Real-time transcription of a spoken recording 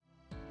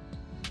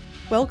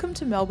Welcome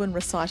to Melbourne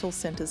Recital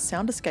Centre's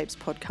Sound Escapes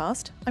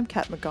podcast. I'm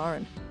Kat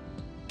McGoran.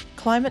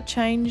 Climate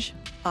change,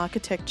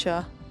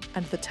 architecture,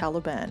 and the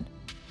Taliban.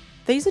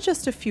 These are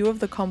just a few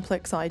of the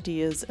complex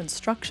ideas and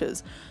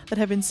structures that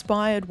have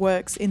inspired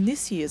works in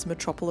this year's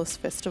Metropolis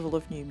Festival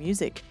of New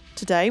Music.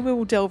 Today we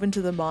will delve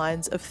into the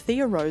minds of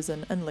Thea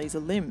Rosen and Lisa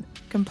Lim,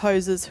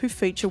 composers who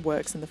feature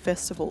works in the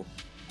festival.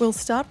 We'll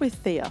start with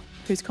Thea,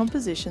 whose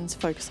compositions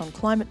focus on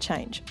climate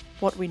change,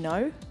 what we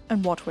know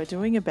and what we're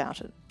doing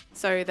about it.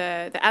 So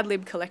the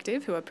Ad-Lib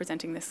collective who are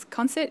presenting this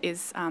concert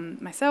is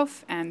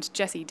myself and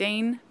Jessie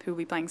Dean, who will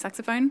be playing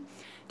saxophone,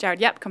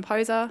 Jared Yap,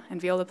 composer and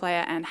viola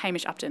player, and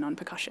Hamish Upton on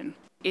percussion.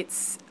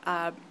 It's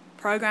a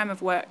program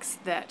of works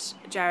that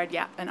Jared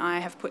Yap and I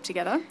have put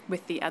together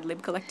with the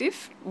Ad-Lib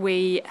collective.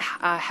 We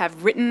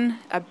have written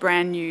a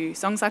brand new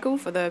song cycle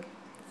for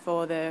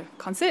the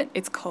concert.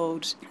 It's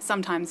called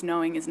Sometimes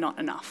Knowing Is Not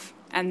Enough.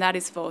 And that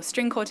is for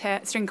string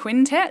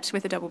quintet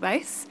with a double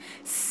bass,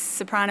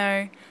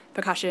 soprano,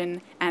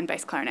 percussion and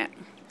bass clarinet.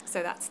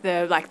 So that's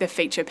the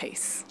feature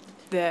piece.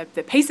 The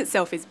piece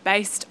itself is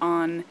based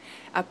on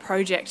a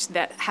project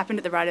that happened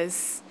at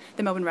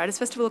the Melbourne Writers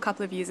Festival a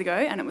couple of years ago,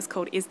 and it was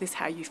called Is This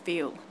How You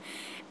Feel?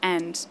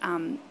 And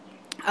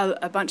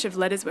a bunch of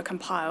letters were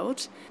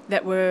compiled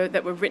that were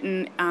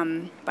written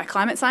by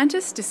climate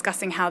scientists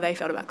discussing how they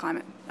felt about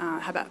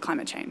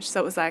climate change. So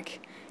it was like,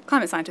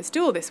 climate scientists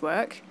do all this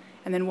work,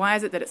 and then why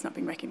is it that it's not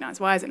being recognised?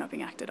 Why is it not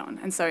being acted on?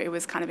 And so it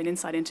was kind of an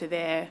insight into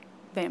their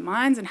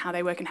minds and how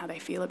they work and how they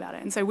feel about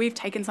it. And so we've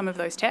taken some of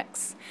those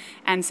texts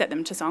and set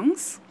them to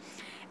songs.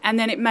 And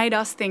then it made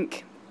us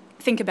think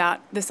about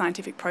the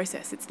scientific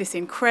process. It's this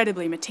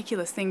incredibly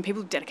meticulous thing.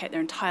 People dedicate their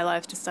entire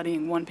lives to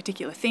studying one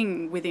particular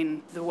thing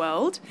within the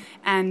world.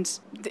 And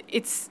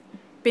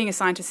being a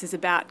scientist is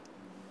about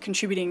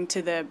contributing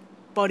to the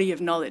body of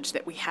knowledge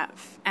that we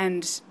have.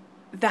 And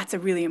that's a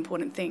really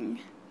important thing.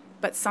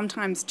 But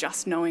sometimes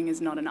just knowing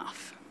is not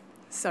enough.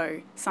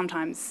 So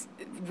sometimes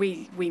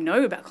we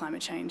know about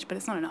climate change, but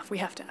it's not enough. We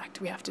have to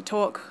act, we have to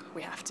talk,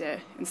 we have to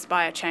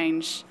inspire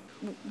change.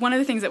 One of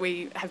the things that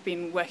we have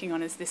been working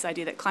on is this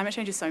idea that climate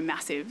change is so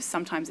massive,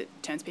 sometimes it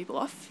turns people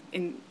off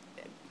in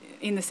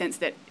the sense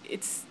that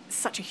it's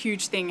such a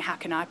huge thing, how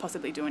can I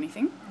possibly do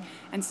anything?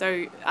 And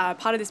so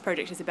part of this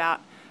project is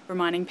about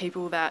reminding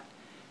people that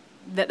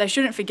they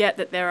shouldn't forget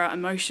that there are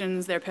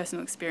emotions, there are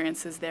personal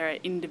experiences, there are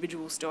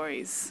individual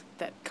stories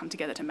that come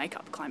together to make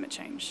up climate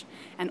change.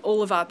 And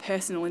all of our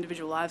personal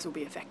individual lives will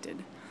be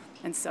affected.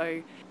 And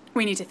so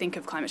we need to think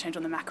of climate change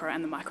on the macro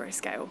and the micro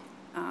scale.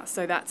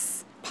 So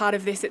that's part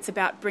of this. It's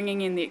about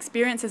bringing in the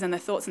experiences and the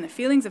thoughts and the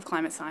feelings of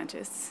climate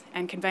scientists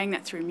and conveying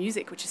that through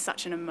music, which is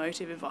such an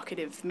emotive,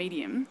 evocative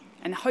medium.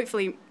 And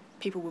hopefully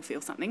people will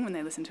feel something when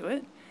they listen to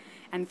it.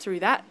 And through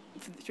that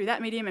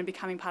medium and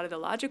becoming part of the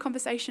larger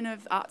conversation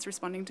of arts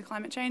responding to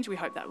climate change, we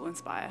hope that will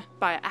inspire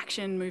by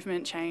action,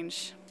 movement,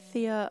 change.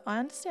 Thea, I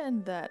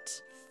understand that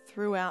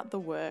throughout the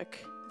work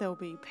there will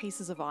be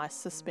pieces of ice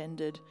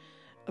suspended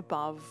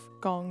above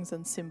gongs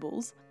and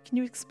cymbals. Can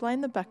you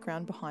explain the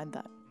background behind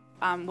that?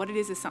 What it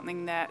is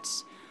something that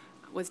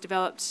was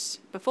developed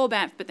before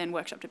Banff but then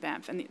workshopped at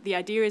Banff. And the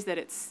idea is that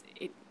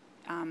it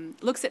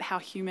looks at how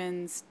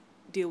humans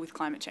deal with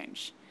climate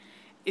change.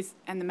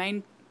 And the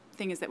main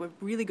thing is that we're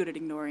really good at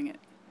ignoring it.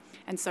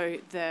 And so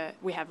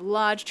we have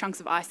large chunks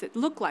of ice that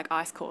look like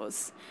ice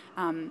cores,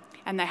 and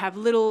they have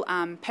little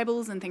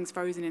pebbles and things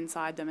frozen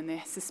inside them, and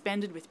they're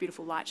suspended with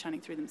beautiful light shining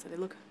through them, so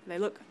they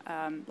look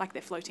like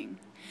they're floating.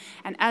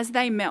 And as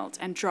they melt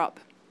and drop,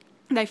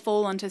 they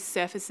fall onto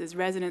surfaces,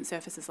 resonant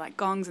surfaces like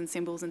gongs and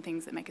cymbals and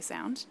things that make a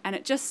sound. And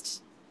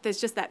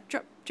there's just that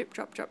drop, drip,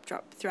 drop, drop,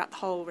 drop throughout the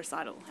whole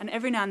recital. And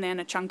every now and then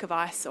a chunk of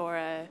ice or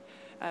a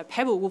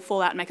pebble will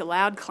fall out and make a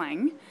loud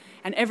clang,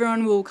 and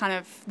everyone will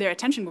their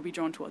attention will be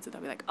drawn towards it.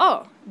 They'll be like,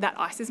 oh, that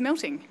ice is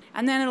melting.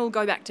 And then it'll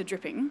go back to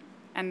dripping,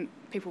 and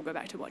people will go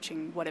back to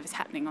watching whatever's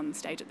happening on the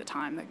stage at the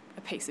time,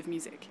 a piece of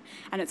music.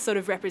 And it sort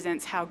of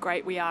represents how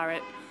great we are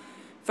at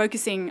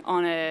focusing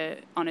on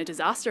a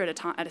disaster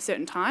at a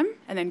certain time,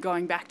 and then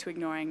going back to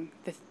ignoring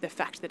the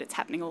fact that it's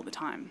happening all the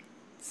time.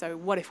 So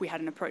what if we had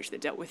an approach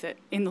that dealt with it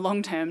in the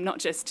long term, not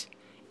just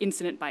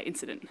incident by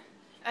incident?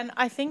 And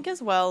I think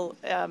as well,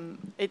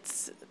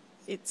 it's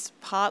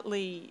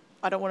partly,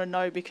 I don't want to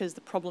know because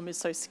the problem is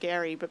so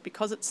scary, but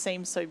because it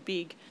seems so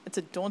big, it's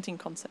a daunting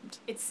concept.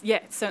 It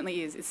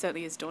certainly is. It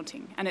certainly is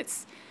daunting.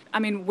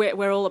 And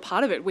we're all a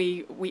part of it.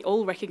 We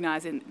all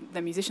recognise in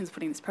the musicians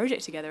putting this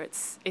project together,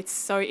 it's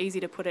so easy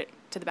to put it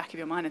to the back of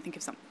your mind and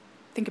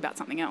think about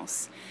something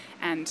else.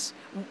 And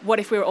what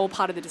if we were all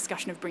part of the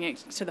discussion of bringing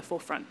it to the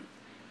forefront?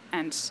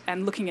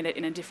 And looking at it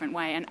in a different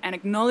way and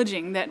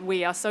acknowledging that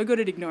we are so good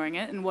at ignoring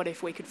it, and what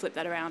if we could flip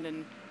that around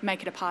and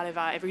make it a part of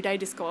our everyday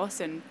discourse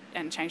and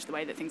change the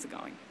way that things are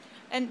going.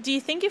 And do you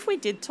think if we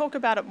did talk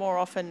about it more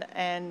often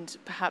and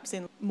perhaps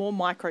in more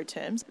micro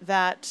terms,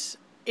 that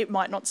it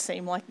might not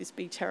seem like this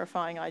big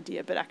terrifying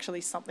idea, but actually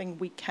something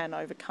we can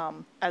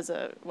overcome as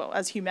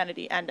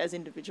humanity and as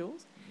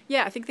individuals?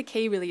 Yeah, I think the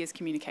key really is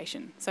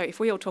communication. So if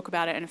we all talk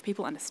about it and if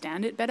people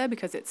understand it better,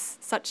 because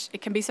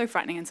it can be so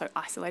frightening and so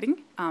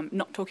isolating,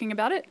 not talking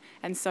about it.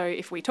 And so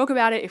if we talk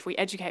about it, if we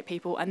educate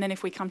people, and then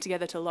if we come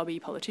together to lobby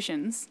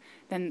politicians,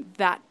 then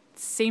that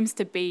seems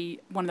to be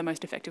one of the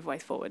most effective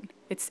ways forward.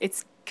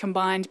 It's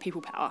combined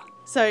people power.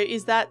 So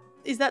is that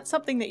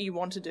something that you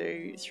want to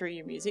do through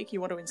your music?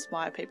 You want to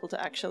inspire people to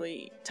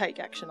actually take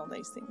action on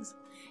these things?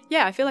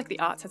 Yeah, I feel like the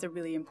arts has a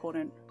really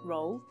important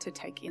role to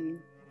take in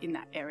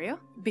that area,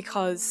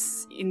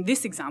 because in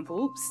this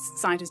example,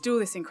 scientists do all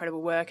this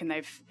incredible work and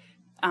they've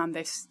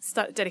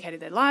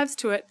dedicated their lives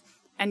to it,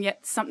 and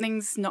yet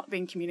something's not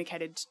being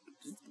communicated.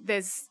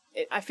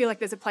 I feel like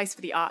there's a place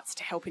for the arts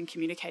to help in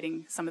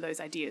communicating some of those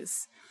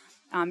ideas,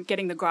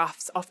 getting the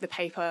graphs off the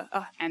paper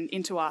and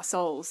into our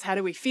souls. How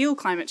do we feel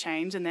climate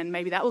change? And then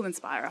maybe that will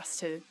inspire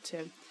us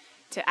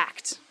to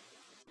act.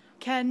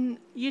 Can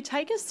you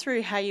take us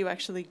through how you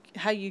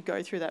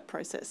go through that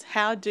process?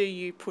 How do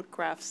you put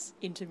graphs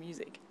into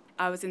music?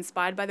 I was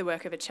inspired by the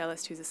work of a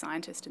cellist who's a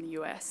scientist in the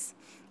US,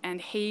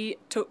 and he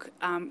took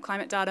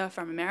climate data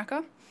from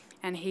America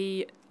and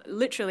he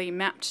literally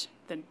mapped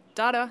the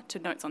data to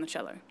notes on the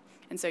cello.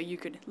 And so you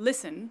could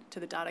listen to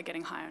the data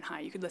getting higher and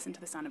higher. You could listen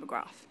to the sound of a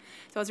graph.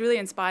 So I was really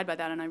inspired by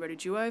that, and I wrote a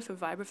duo for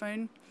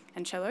vibraphone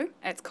and cello.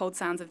 It's called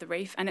Sounds of the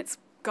Reef, and it's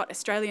got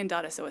Australian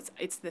data, so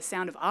it's the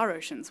sound of our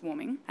oceans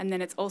warming, and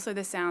then it's also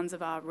the sounds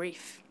of our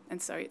reef.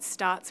 And so it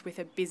starts with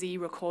a busy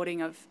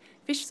recording of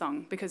fish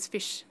song, because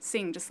fish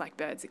sing just like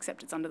birds,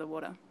 except it's under the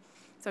water.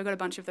 So I got a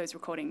bunch of those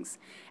recordings,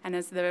 and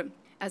as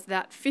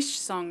that fish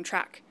song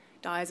track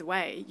dies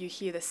away, you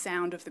hear the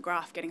sound of the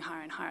graph getting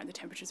higher and higher, and the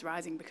temperature's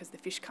rising because the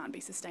fish can't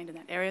be sustained in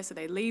that area, so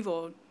they leave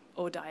or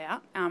die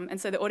out. And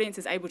so the audience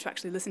is able to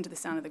actually listen to the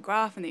sound of the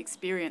graph and the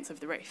experience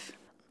of the reef.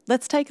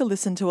 Let's take a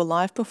listen to a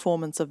live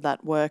performance of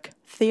that work,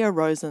 Thea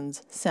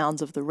Rosen's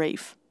Sounds of the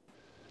Reef.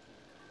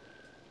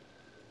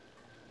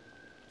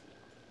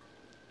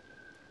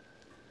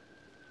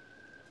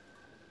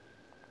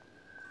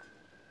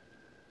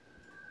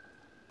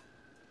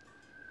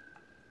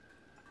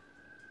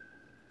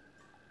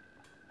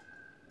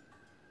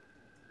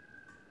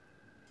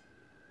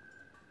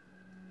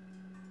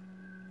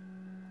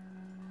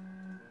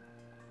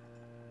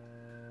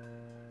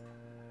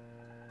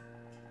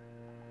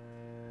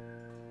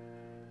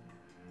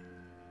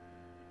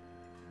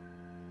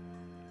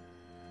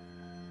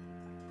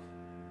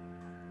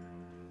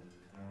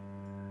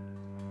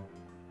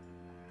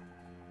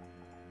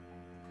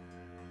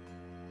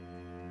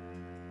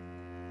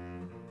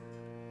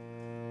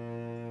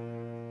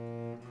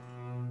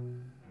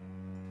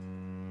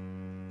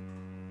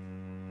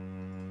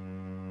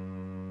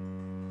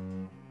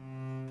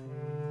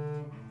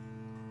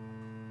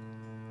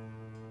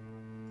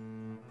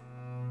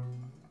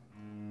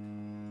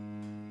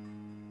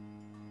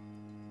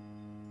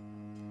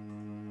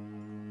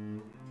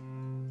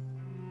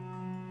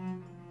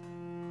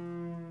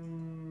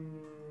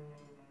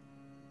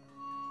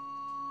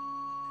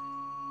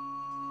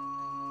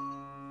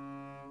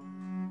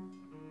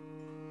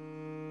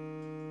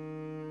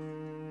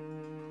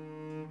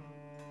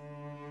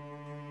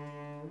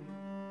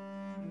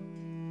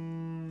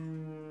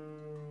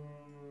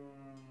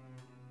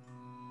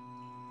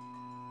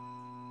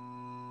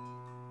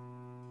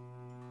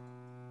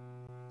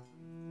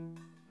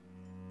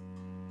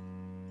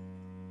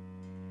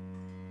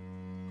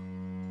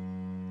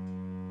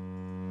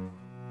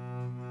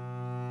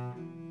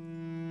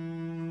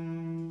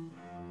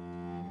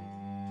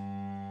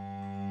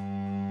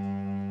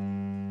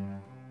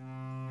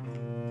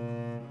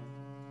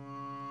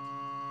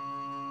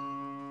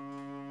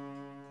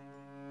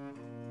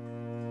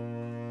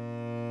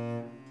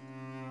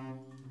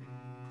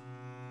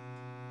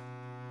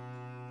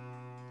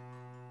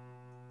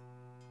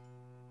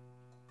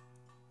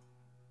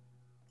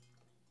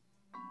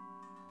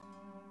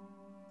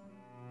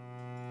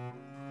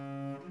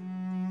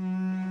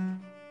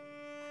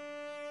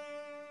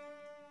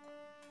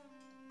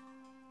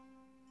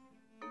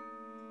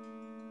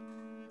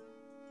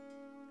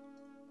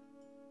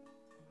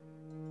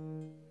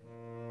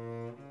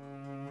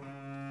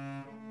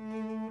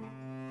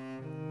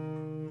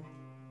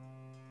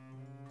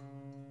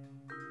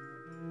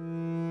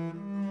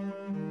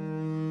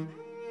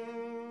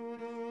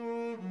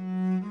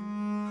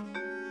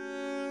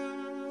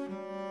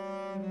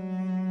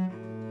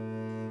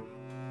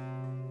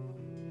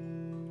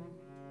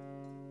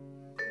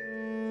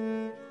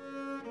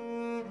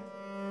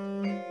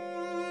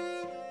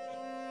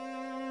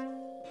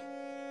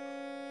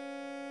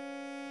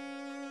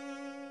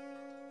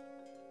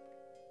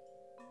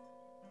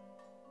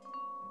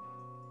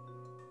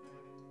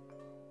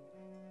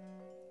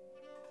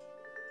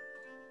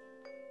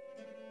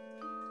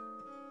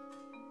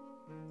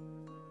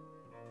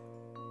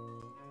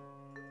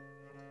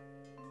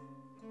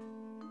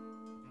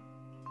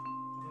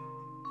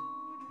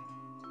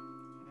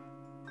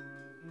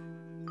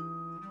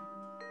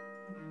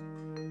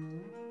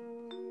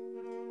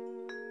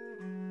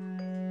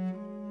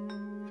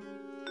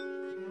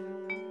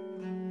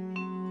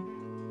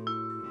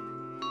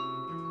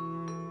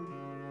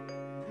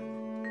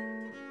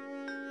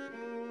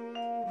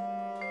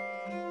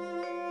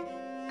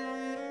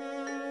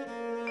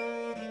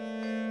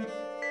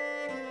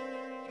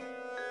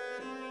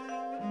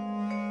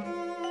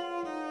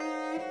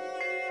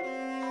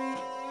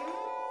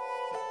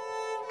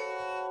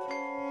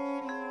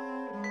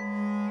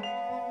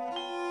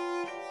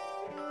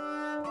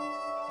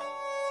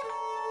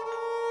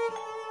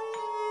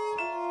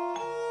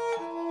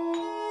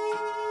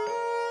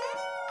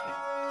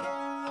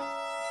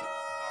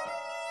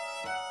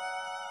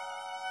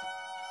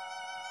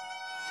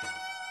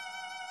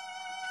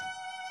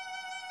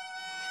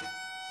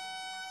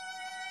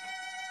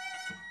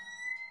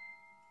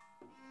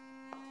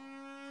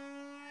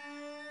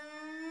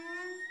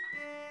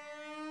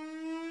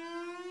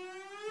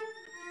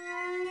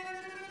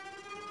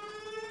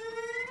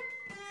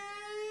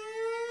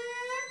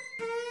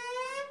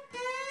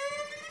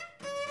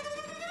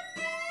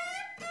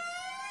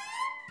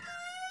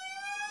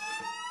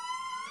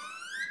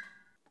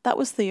 That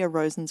was Thea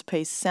Rosen's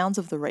piece, Sounds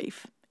of the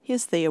Reef.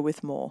 Here's Thea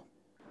with more.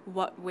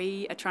 What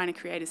we are trying to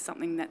create is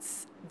something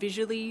that's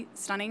visually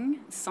stunning,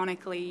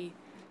 sonically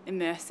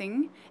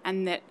immersing,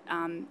 and that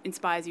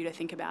inspires you to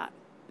think about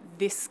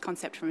this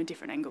concept from a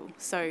different angle.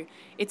 So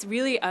it's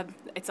really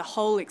it's a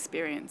whole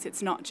experience.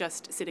 It's not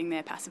just sitting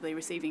there passively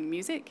receiving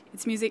music.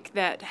 It's music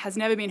that has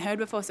never been heard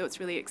before, so it's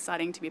really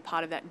exciting to be a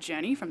part of that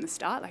journey from the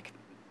start, like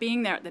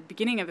being there at the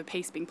beginning of a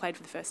piece being played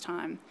for the first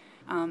time.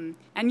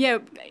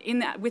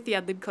 With the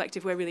Ad-lib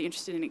Collective, we're really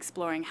interested in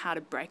exploring how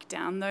to break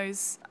down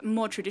those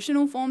more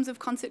traditional forms of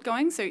concert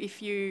going. So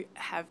if you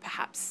have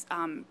perhaps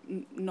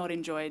not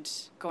enjoyed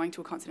going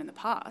to a concert in the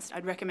past,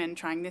 I'd recommend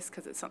trying this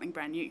because it's something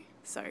brand new.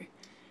 So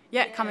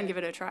come and give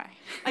it a try.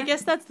 I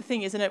guess that's the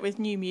thing, isn't it, with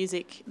new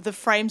music? The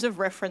frames of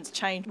reference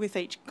change with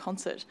each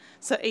concert.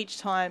 So each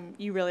time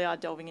you really are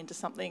delving into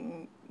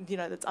something,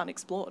 that's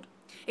unexplored.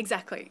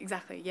 Exactly,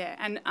 yeah.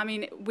 And I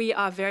mean, we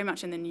are very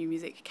much in the new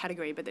music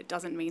category, but that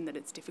doesn't mean that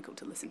it's difficult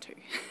to listen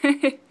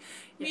to.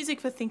 Music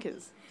for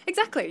thinkers.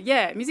 Exactly,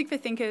 yeah. Music for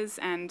thinkers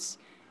and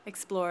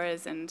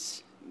explorers and,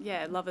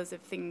 lovers of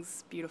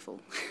things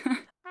beautiful.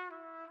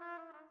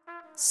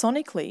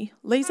 Sonically,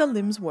 Lisa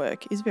Lim's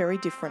work is very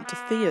different to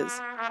Thea's.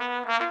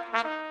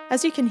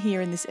 As you can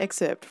hear in this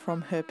excerpt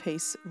from her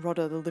piece,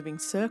 Rodder the Living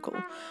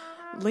Circle,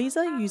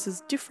 Lisa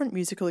uses different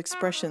musical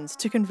expressions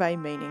to convey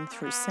meaning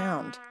through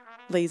sound.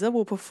 Lisa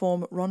will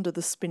perform Rhonda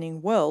the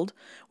Spinning World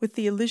with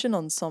the Elysian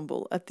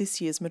Ensemble at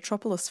this year's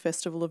Metropolis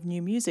Festival of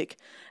New Music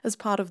as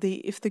part of the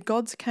If the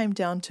Gods Came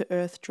Down to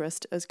Earth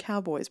Dressed as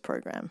Cowboys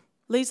program.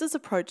 Lisa's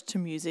approach to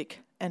music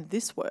and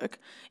this work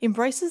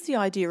embraces the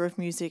idea of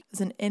music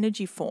as an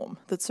energy form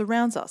that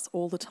surrounds us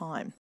all the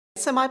time.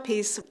 So my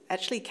piece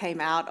actually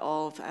came out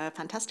of a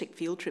fantastic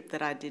field trip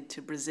that I did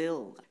to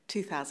Brazil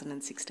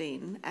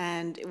 2016,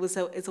 and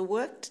it's a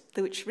work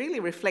which really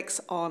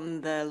reflects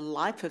on the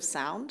life of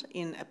sound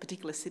in a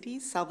particular city,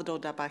 Salvador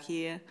da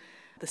Bahia.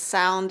 The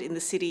sound in the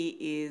city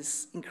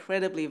is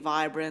incredibly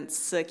vibrant,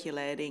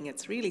 circulating,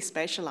 it's really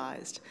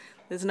spatialized.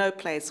 There's no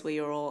place where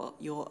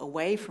you're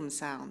away from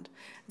sound.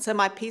 And so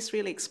my piece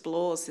really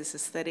explores this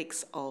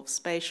aesthetics of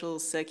spatial,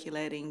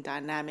 circulating,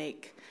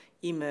 dynamic,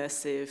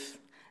 immersive,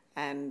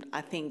 and I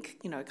think,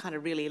 kind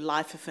of really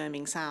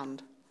life-affirming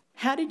sound.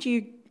 How did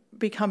you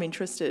become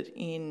interested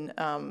in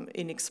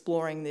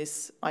exploring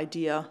this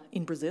idea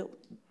in Brazil?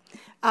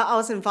 I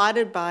was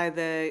invited by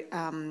the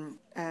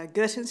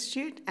Goethe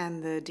Institute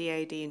and the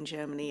DAD in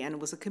Germany, and it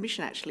was a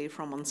commission actually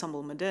from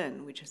Ensemble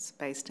Modern, which is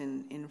based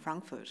in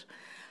Frankfurt.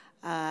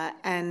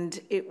 And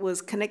it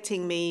was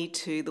connecting me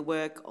to the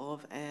work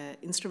of an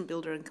instrument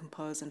builder and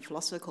composer and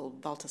philosopher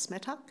called Walter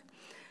Smetak.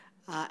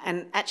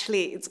 And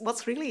actually,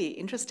 what's really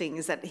interesting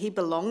is that he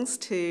belongs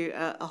to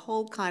a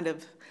whole kind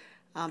of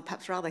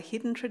perhaps rather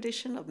hidden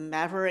tradition of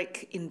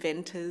maverick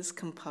inventors,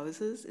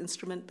 composers,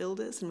 instrument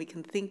builders, and we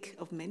can think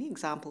of many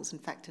examples, in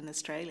fact, in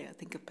Australia.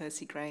 Think of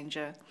Percy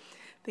Grainger,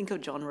 think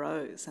of John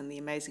Rose and the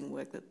amazing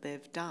work that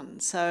they've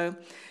done. So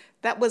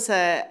that was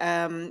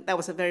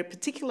a very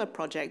particular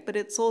project, but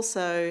it's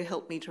also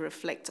helped me to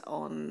reflect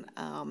on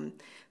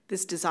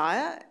this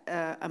desire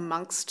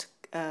amongst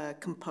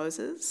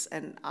composers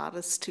and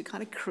artists to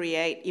kind of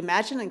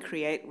imagine and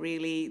create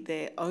really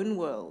their own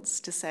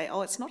worlds, to say,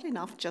 it's not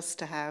enough just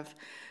to have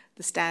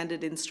the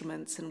standard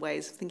instruments and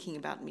ways of thinking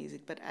about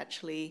music, but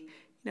actually,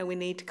 we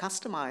need to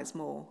customize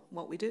more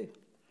what we do.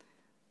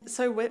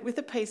 So with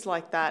a piece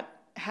like that,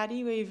 how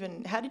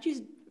did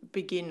you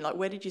begin? Like,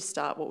 where did you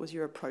start? What was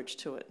your approach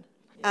to it?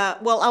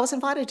 Well, I was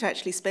invited to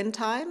actually spend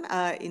time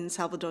in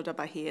Salvador da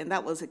Bahia, and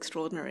that was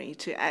extraordinary,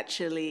 to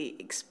actually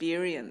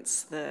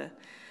experience the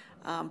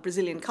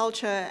Brazilian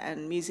culture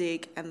and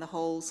music and the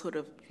whole sort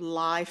of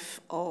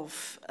life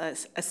of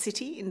a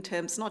city in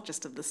terms not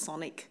just of the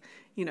sonic,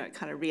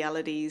 kind of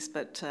realities,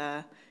 but,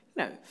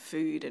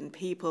 food and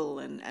people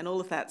and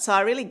all of that. So I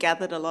really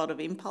gathered a lot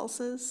of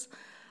impulses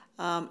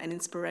and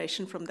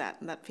inspiration from that,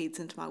 and that feeds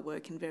into my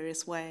work in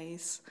various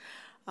ways.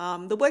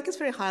 The work is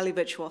very highly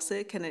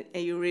virtuosic, and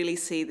you really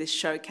see this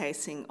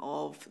showcasing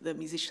of the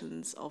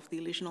musicians of the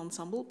Elysian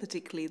Ensemble,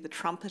 particularly the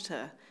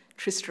trumpeter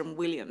Tristram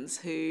Williams,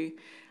 who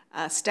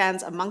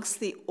stands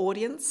amongst the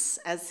audience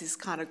as this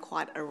kind of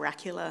quite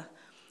oracular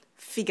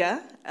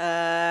figure,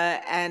 the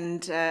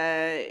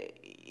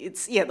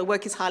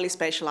work is highly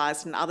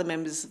spatialized, and other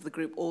members of the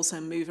group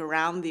also move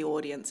around the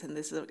audience, and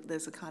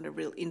there's a kind of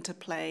real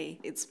interplay.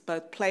 It's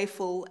both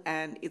playful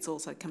and it's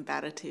also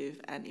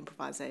combative and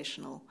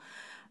improvisational.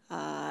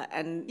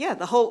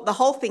 The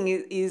whole thing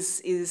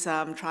is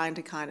trying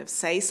to kind of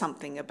say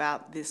something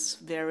about this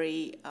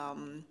very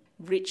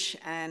rich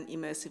and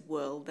immersive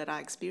world that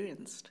I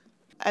experienced.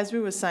 As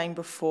we were saying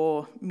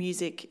before,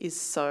 music is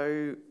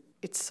so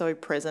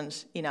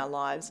present in our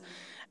lives.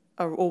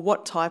 Or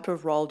what type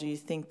of role do you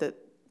think that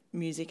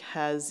music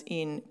has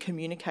in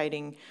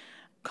communicating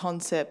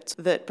concepts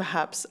that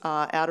perhaps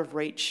are out of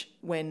reach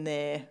when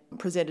they're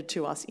presented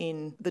to us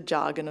in the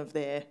jargon of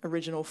their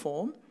original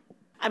form?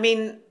 I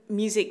mean,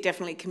 music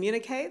definitely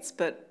communicates,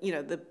 but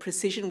the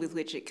precision with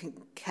which it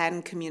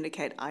can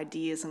communicate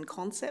ideas and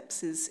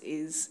concepts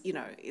is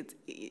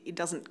it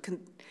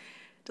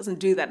doesn't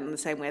do that in the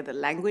same way that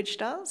language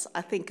does.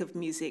 I think of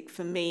music,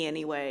 for me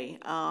anyway,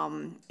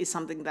 is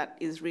something that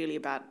is really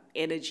about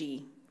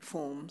energy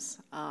forms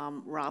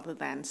rather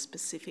than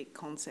specific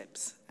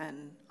concepts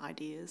and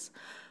ideas.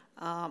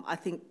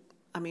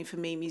 For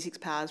me, music's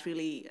power is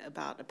really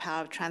about a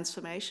power of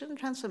transformation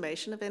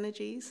of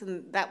energies,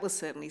 and that was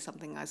certainly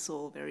something I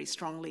saw very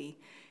strongly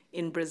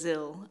in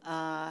Brazil.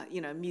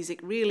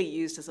 Music really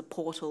used as a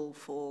portal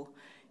for,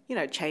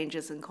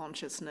 changes in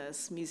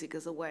consciousness, music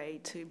as a way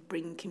to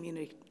bring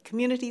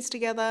communities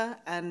together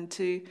and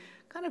to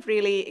kind of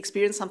really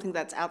experience something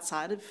that's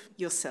outside of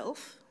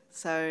yourself.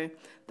 So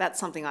that's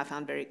something I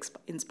found very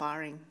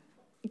inspiring.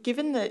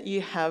 Given that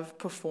you have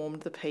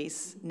performed the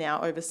piece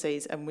now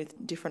overseas and with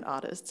different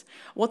artists,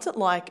 what's it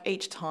like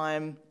each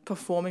time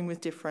performing with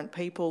different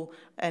people,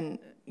 and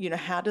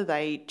how do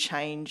they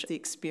change the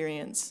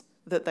experience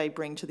that they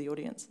bring to the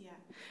audience? Yeah.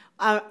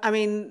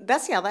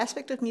 That's the other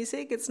aspect of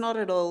music. It's not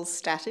at all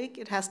static.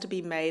 It has to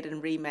be made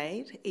and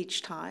remade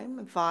each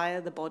time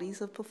via the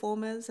bodies of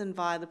performers and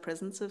via the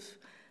presence of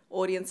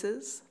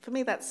audiences. For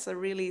me, that's a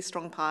really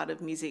strong part of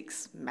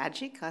music's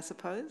magic, I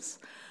suppose.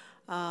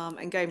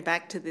 And going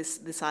back to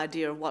this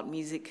idea of what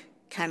music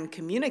can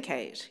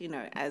communicate,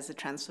 as a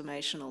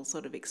transformational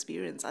sort of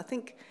experience, I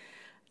think,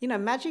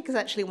 magic is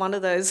actually one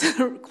of those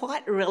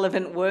quite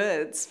relevant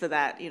words for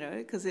that,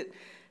 because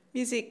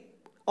music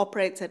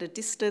operates at a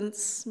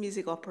distance,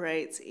 music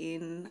operates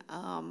in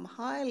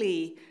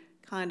highly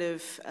kind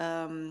of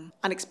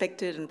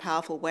unexpected and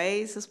powerful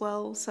ways as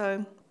well.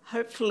 So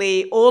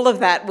hopefully all of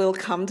that will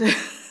come to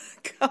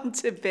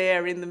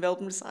bear in the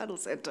Melbourne Recital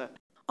Centre.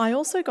 I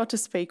also got to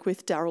speak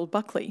with Daryl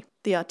Buckley,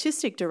 the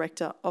artistic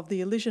director of the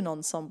Elysian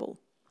Ensemble.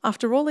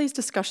 After all these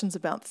discussions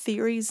about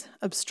theories,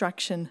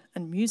 abstraction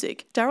and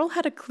music, Daryl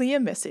had a clear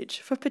message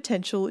for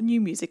potential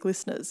new music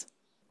listeners.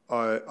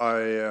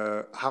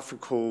 I half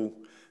recall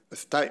a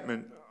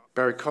statement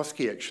Barry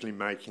Kosky actually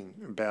making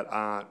about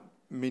art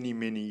many,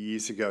 many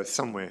years ago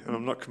somewhere, and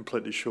I'm not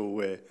completely sure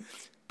where.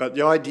 But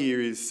the idea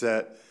is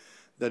that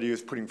he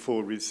was putting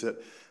forward is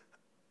that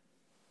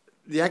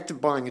the act of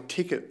buying a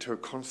ticket to a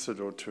concert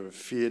or to a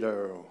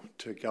theatre or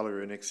to a gallery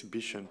or an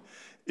exhibition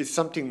is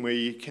something where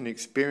you can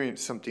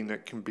experience something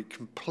that can be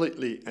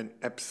completely and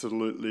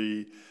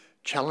absolutely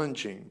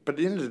challenging. But at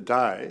the end of the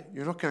day,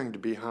 you're not going to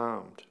be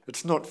harmed.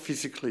 It's not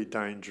physically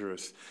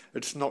dangerous.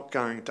 It's not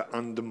going to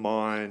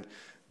undermine,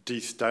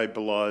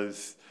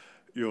 destabilise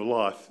your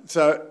life.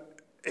 So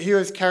he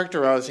was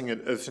characterising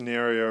it as an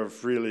area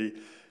of really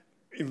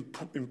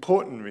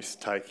important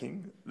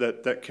risk-taking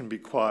that can be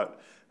quite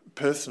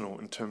personal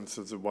in terms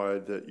of the way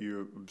that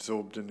you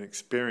absorbed an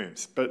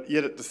experience, but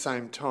yet at the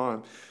same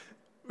time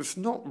it's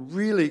not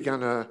really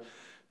going to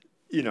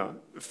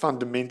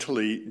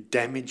fundamentally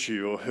damage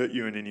you or hurt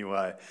you in any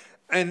way.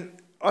 And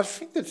I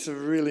think that's a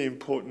really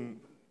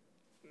important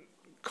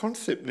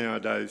concept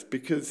nowadays,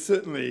 because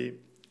certainly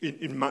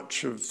in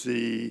much of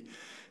the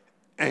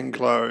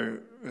Anglo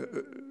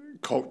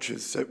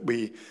cultures that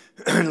we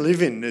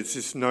live in, there's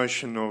this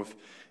notion of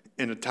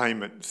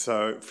entertainment.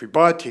 So if we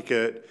buy a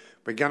ticket,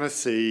 we're going to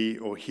see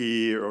or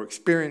hear or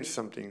experience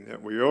something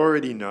that we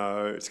already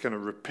know. It's going to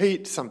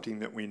repeat something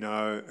that we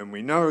know, and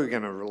we know we're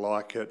going to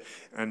like it,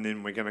 and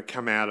then we're going to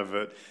come out of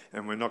it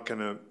and we're not going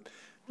to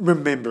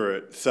remember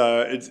it. So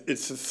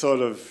it's a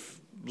sort of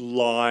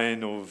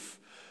line of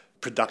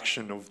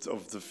production of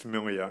the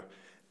familiar.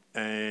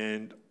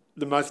 And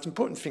the most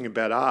important thing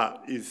about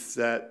art is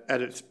that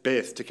at its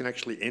best, it can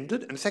actually end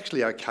it, and it's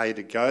actually okay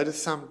to go to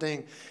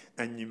something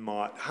and you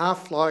might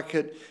half like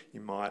it, you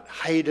might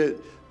hate it,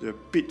 there are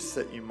bits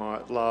that you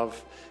might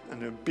love,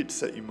 and there are bits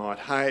that you might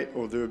hate,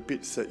 or there are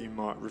bits that you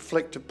might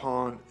reflect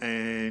upon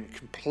and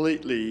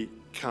completely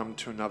come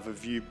to another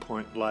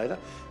viewpoint later.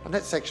 And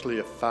that's actually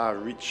a far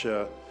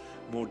richer,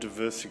 more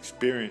diverse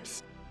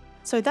experience.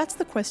 So that's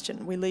the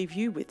question we leave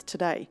you with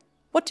today.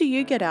 What do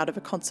you get out of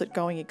a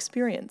concert-going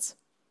experience?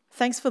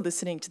 Thanks for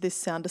listening to this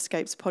Sound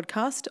Escapes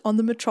podcast on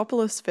the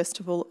Metropolis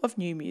Festival of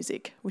New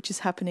Music, which is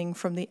happening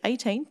from the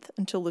 18th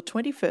until the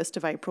 21st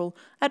of April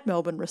at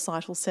Melbourne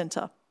Recital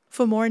Centre.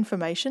 For more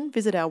information,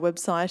 visit our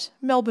website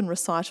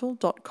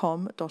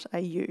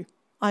melbournerecital.com.au.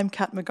 I'm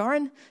Kat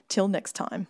McGorran. Till next time.